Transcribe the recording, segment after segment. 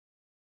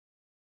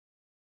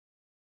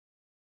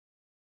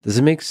Does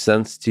it make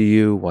sense to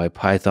you why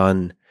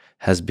Python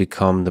has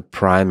become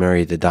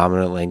the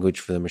dominant language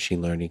for the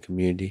machine learning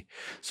community?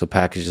 So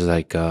packages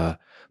like PyTorch,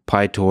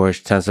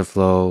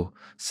 TensorFlow,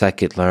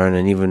 scikit-learn,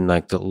 and even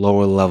like the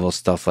lower level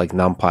stuff like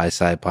NumPy,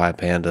 SciPy,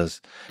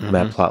 Pandas,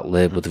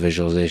 Matplotlib with the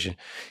visualization.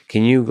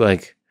 Can you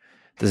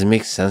does it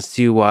make sense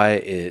to you why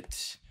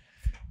it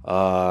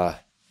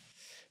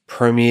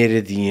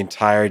permeated the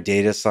entire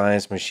data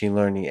science, machine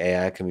learning,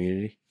 AI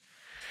community?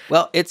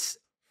 Well, it's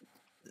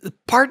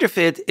part of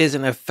it is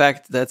an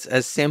effect that's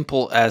as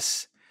simple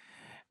as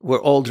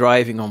we're all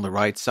driving on the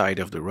right side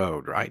of the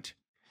road, right?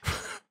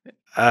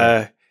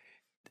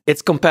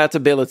 It's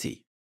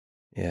compatibility.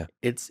 Yeah.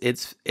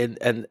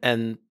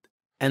 And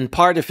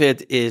part of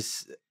it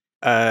is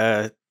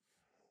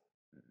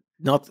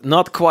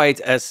not quite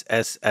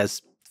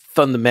as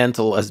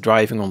fundamental as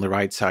driving on the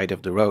right side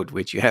of the road,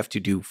 which you have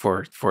to do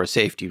for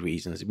safety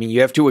reasons. I mean,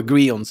 you have to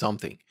agree on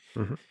something.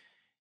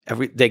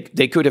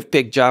 They could have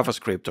picked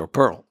JavaScript or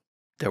Perl.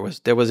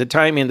 There was a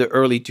time in the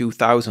early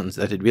 2000s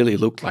that it really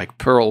looked like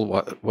Perl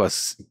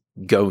was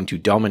going to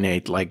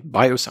dominate like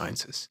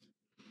biosciences,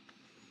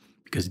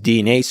 because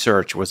DNA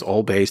search was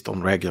all based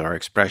on regular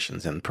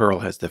expressions, and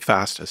Perl has the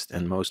fastest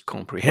and most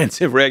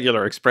comprehensive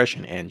regular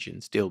expression engine,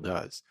 still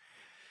does.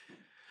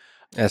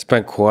 I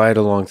spent quite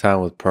a long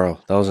time with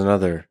Perl. That was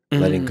another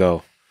letting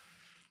go.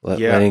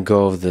 Letting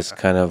go of this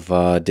kind of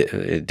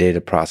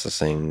data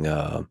processing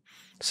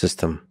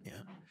system. Yeah.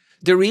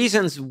 The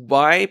reasons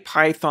why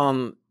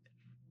Python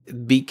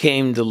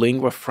became the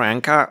lingua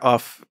franca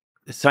of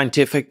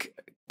scientific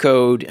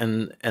code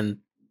and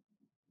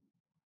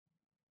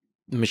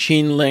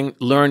machine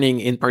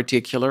learning in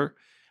particular,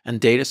 and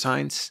data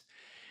science,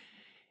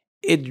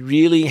 it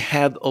really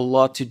had a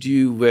lot to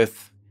do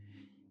with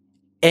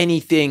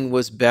anything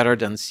was better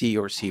than C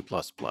or C++.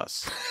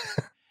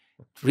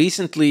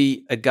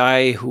 Recently, a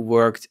guy who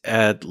worked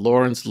at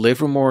Lawrence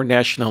Livermore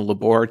National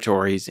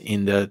Laboratories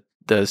in the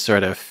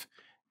sort of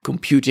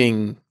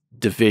computing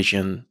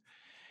division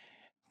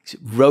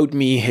wrote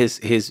me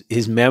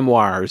his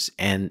memoirs,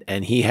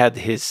 and he had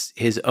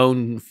his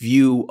own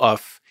view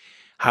of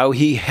how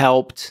he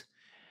helped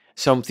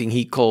something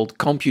he called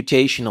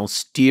computational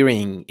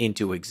steering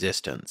into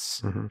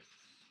existence.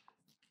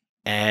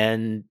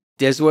 And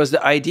this was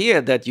the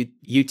idea that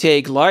you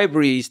take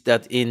libraries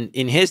that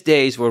in his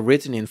days were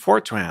written in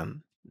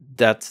Fortran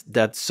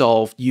that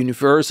solved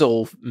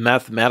universal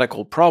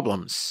mathematical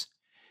problems.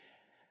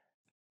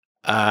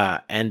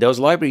 And those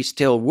libraries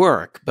still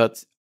work,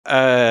 but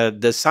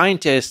the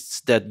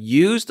scientists that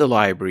use the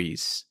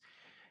libraries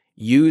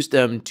use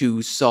them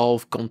to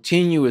solve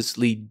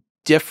continuously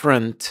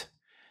different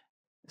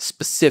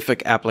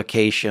specific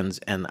applications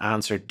and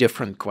answer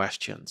different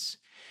questions.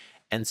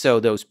 And so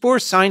those poor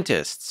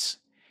scientists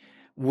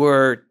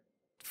were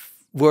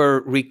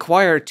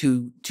required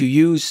to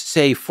use,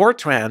 say,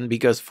 Fortran,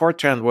 because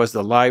Fortran was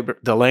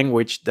the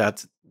language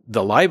that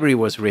the library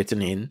was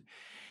written in.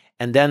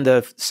 And then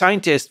the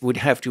scientist would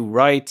have to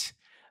write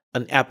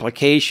an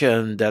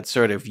application that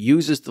sort of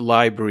uses the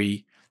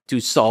library to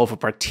solve a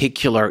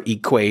particular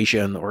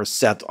equation or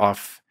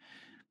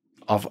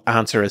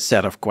answer a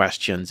set of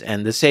questions.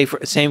 And the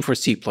same for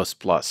C++,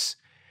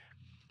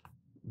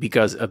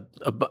 because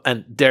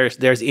and there's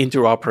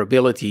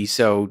interoperability.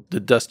 So the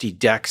dusty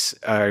decks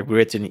are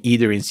written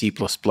either in C++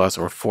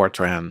 or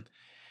Fortran.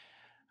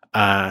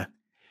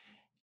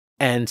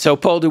 And so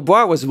Paul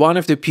Dubois was one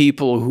of the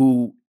people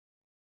who,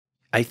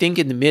 I think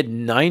in the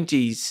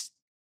mid-90s,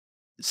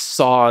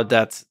 saw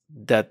that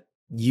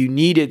you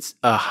needed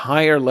a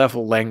higher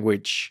level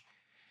language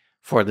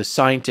for the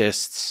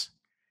scientists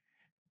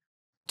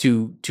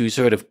to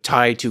sort of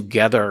tie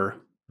together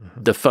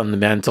the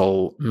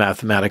fundamental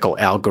mathematical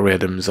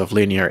algorithms of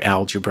linear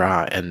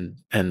algebra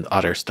and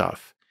other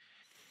stuff.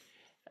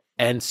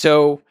 And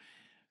so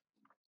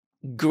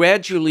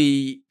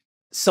gradually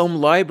some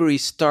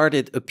libraries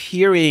started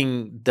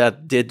appearing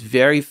that did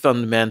very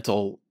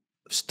fundamental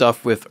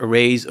stuff with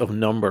arrays of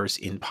numbers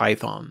in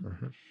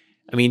Python.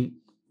 I mean,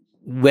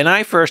 when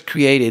I first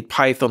created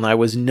Python, I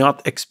was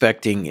not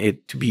expecting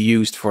it to be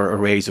used for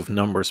arrays of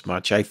numbers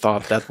much. I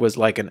thought that was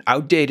like an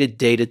outdated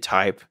data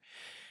type,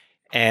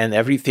 and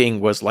everything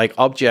was like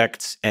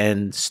objects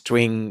and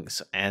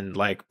strings, and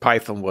like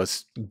Python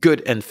was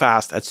good and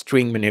fast at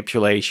string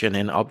manipulation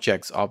and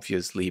objects,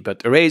 obviously,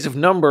 but arrays of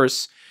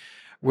numbers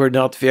were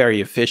not very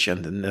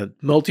efficient, and the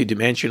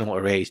multidimensional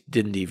arrays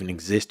didn't even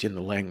exist in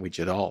the language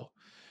at all.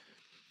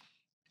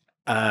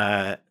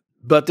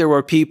 But there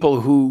were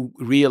people who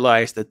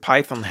realized that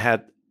Python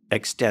had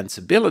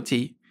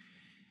extensibility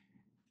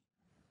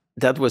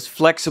that was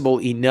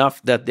flexible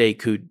enough that they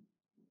could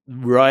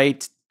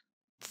write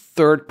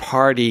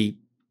third-party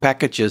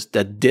packages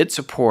that did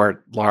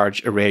support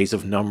large arrays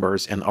of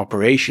numbers and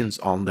operations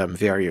on them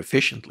very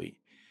efficiently.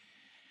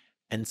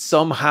 And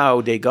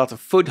somehow they got a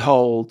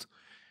foothold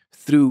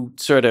through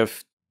sort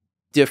of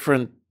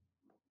different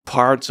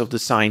parts of the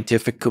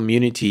scientific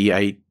community.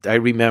 I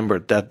remember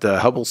that the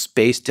Hubble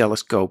Space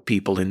Telescope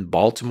people in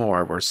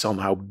Baltimore were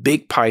somehow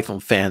big Python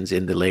fans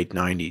in the late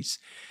 90s.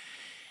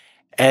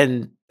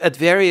 And at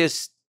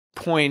various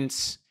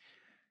points,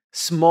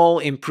 small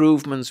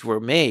improvements were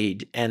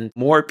made, and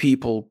more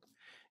people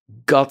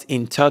got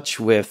in touch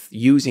with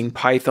using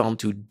Python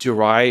to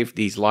derive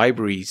these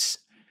libraries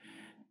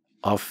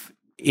of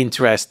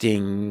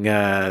interesting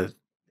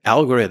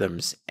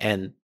algorithms.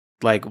 And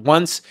like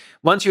once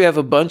you have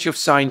a bunch of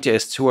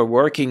scientists who are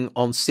working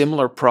on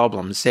similar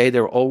problems, say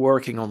they're all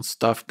working on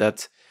stuff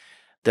data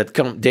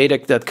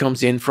that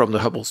comes in from the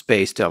Hubble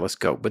Space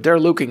Telescope, but they're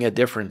looking at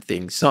different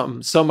things.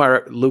 Some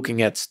are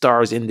looking at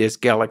stars in this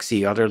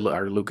galaxy, others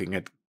are looking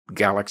at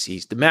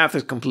galaxies. The math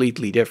is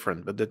completely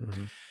different, but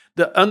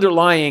the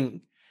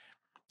underlying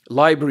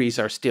libraries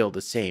are still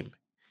the same.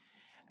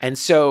 And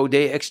so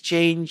they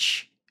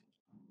exchange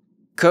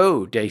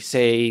code. They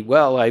say,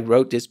 well, I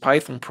wrote this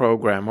Python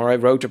program, or I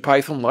wrote a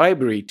Python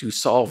library to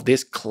solve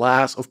this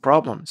class of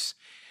problems.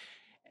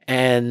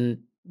 And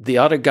the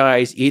other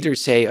guys either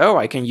say, oh,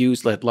 I can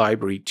use that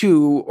library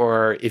too,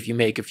 or if you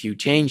make a few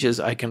changes,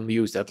 I can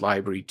use that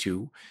library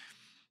too.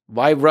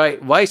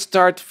 Why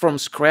start from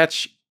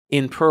scratch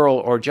in Perl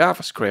or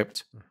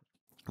JavaScript,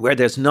 where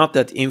there's not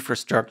that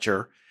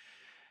infrastructure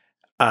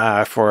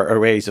for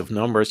arrays of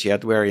numbers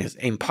yet, whereas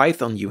in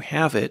Python you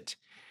have it.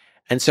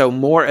 And so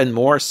more and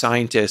more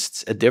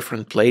scientists at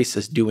different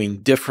places doing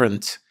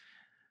different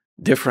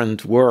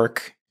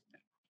work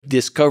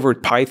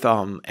discovered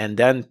Python, and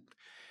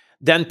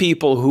then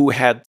people who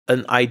had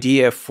an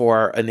idea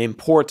for an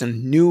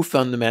important new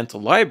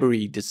fundamental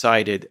library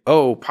decided,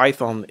 oh,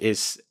 Python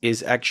is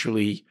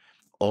actually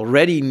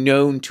already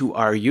known to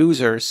our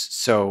users,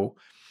 so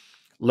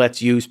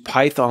let's use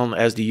Python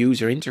as the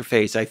user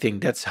interface. I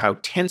think that's how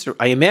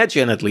I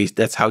imagine at least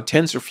that's how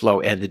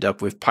TensorFlow ended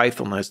up with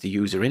Python as the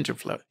user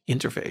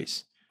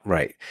interface.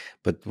 Right.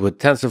 But with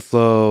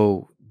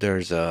TensorFlow,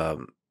 there's a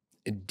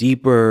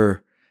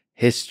deeper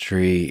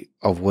history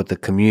of what the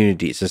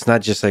community, so it's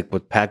not just like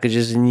what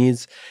packages it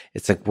needs,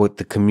 it's like what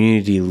the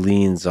community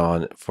leans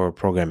on for a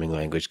programming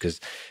language,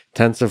 because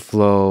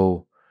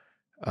TensorFlow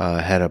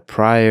had a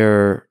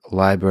prior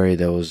library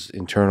that was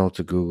internal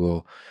to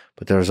Google,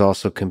 but there was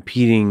also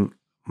competing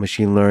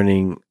machine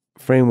learning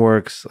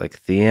frameworks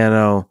like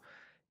Theano,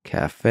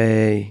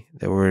 Caffe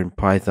that were in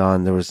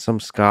Python. There was some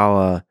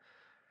Scala,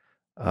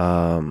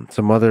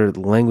 some other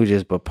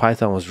languages, but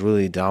Python was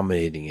really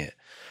dominating it.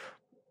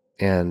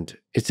 And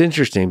it's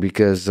interesting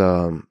because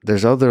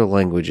there's other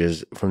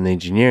languages from the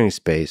engineering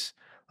space,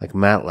 like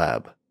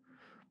MATLAB,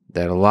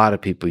 that a lot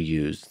of people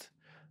used,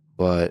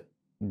 but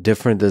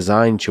different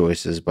design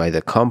choices by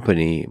the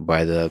company,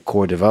 by the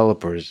core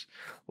developers,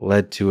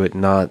 led to it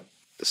not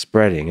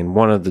spreading. And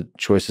one of the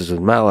choices with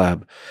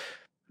MATLAB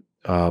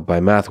by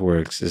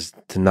MathWorks is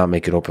to not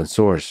make it open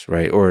source,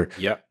 right? Or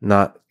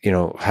not,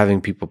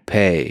 having people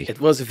pay. It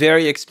was a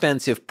very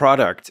expensive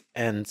product,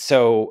 and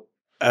so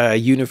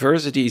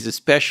universities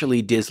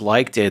especially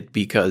disliked it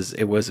because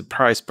it was a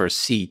price per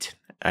seat.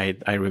 I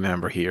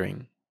remember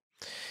hearing.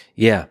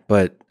 Yeah,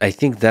 but I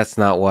think that's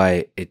not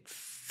why it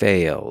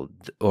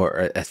failed,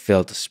 or it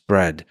failed to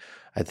spread.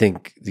 I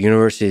think the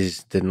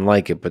universities didn't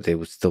like it, but they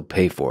would still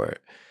pay for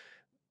it.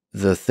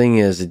 The thing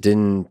is, it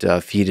didn't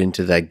feed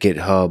into that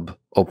GitHub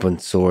open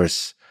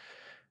source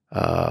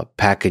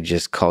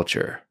packages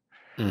culture.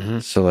 Mm-hmm.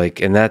 So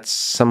and that's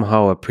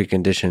somehow a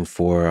precondition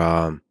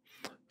for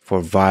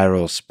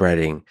viral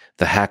spreading,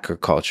 the hacker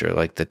culture,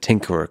 like the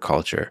tinkerer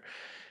culture.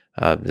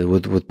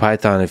 With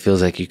Python, it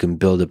feels like you can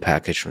build a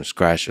package from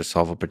scratch to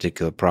solve a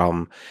particular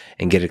problem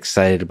and get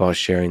excited about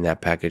sharing that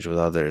package with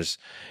others.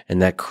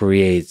 And that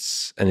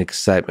creates an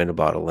excitement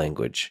about a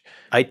language.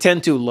 I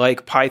tend to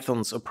like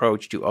Python's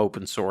approach to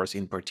open source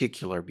in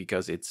particular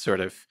because it's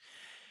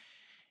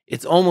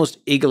almost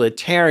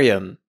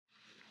egalitarian.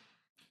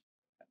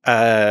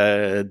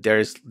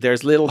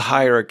 There's little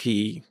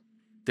hierarchy.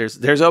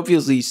 There's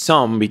obviously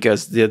some,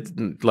 because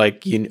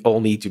you all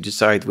need to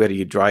decide whether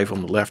you drive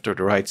on the left or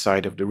the right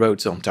side of the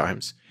road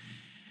sometimes.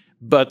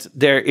 But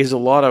there is a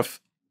lot of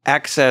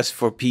access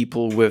for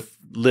people with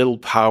little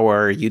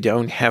power. You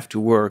don't have to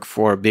work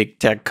for a big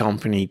tech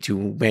company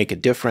to make a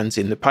difference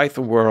in the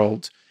Python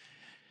world.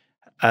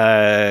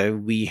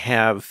 We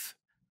have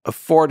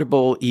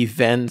affordable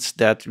events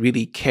that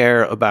really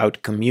care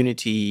about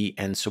community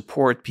and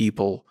support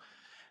people,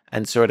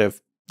 and sort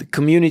of the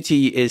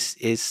community is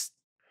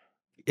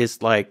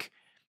like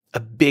a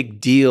big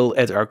deal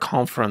at our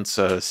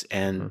conferences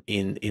and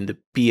in the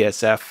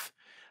PSF.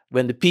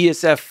 When the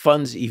PSF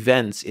funds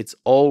events, it's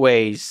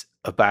always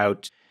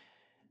about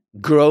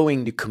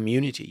growing the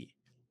community.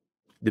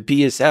 The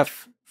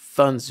PSF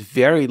funds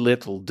very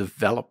little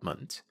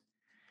development.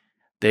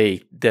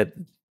 They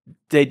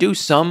do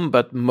some,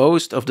 but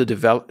most of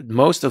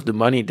the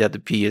money that the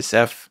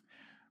PSF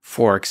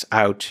forks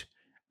out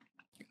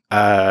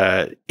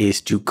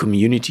is to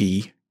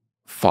community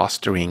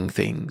fostering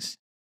things.